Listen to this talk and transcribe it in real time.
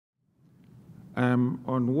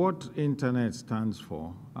On what Internet stands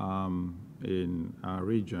for in our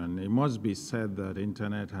region, it must be said that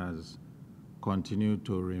Internet has continued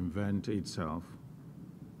to reinvent itself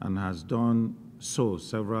and has done so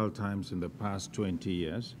several times in the past 20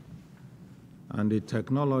 years. And the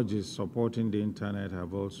technologies supporting the Internet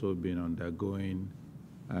have also been undergoing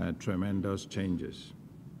tremendous changes.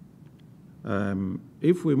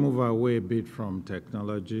 If we move away a bit from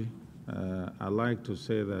technology, I like to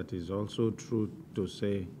say that it's also true to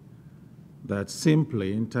say that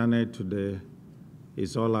simply Internet today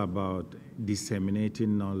is all about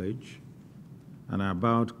disseminating knowledge and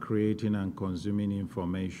about creating and consuming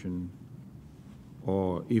information,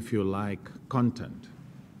 or if you like, content.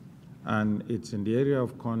 And it's in the area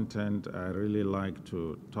of content I really like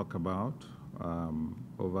to talk about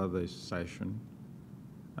over this session.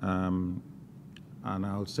 And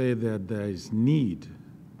I'll say that there is need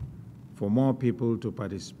for more people to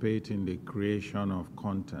participate in the creation of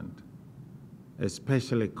content,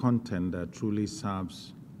 especially content that truly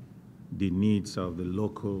serves the needs of the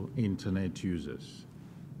local Internet users.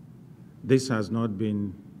 This has not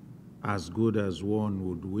been as good as one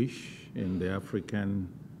would wish in the African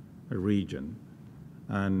region,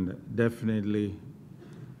 and definitely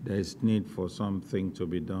there is need for something to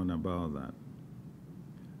be done about that.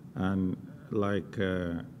 And like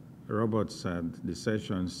Robert said, the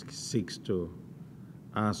session seeks to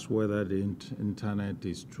ask whether the Internet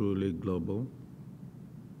is truly global.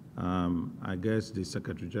 I guess the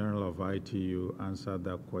Secretary General of ITU answered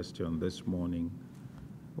that question this morning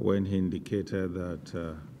when he indicated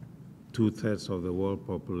that 2/3 of the world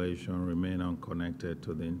population remain unconnected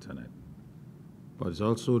to the Internet. But it's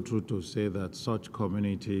also true to say that such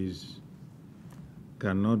communities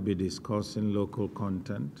cannot be discussing local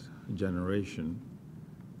content generation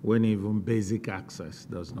when even basic access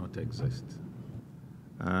does not exist.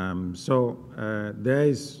 There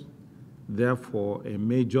is therefore a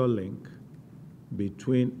major link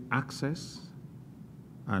between access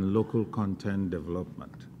and local content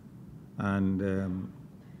development. And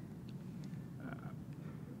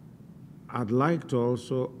I'd like to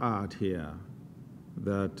also add here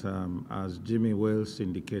that, as Jimmy Wales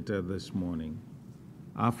indicated this morning,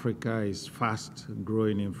 Africa is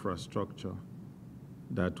fast-growing infrastructure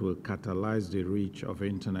that will catalyze the reach of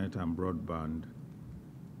Internet and broadband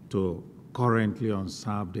to currently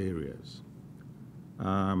unserved areas.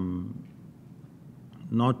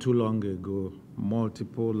 Not too long ago,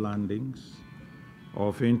 multiple landings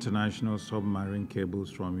of international submarine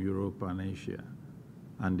cables from Europe and Asia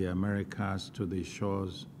and the Americas to the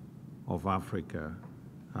shores of Africa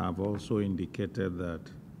have also indicated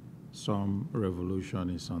that some revolution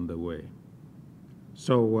is on the way.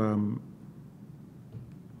 So,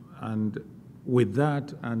 and with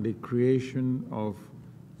that and the creation of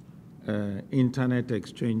Internet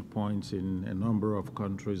exchange points in a number of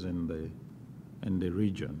countries in the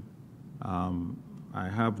region, I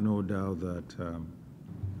have no doubt that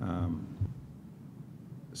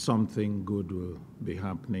something good will be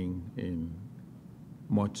happening in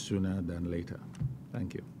much sooner than later.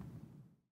 Thank you.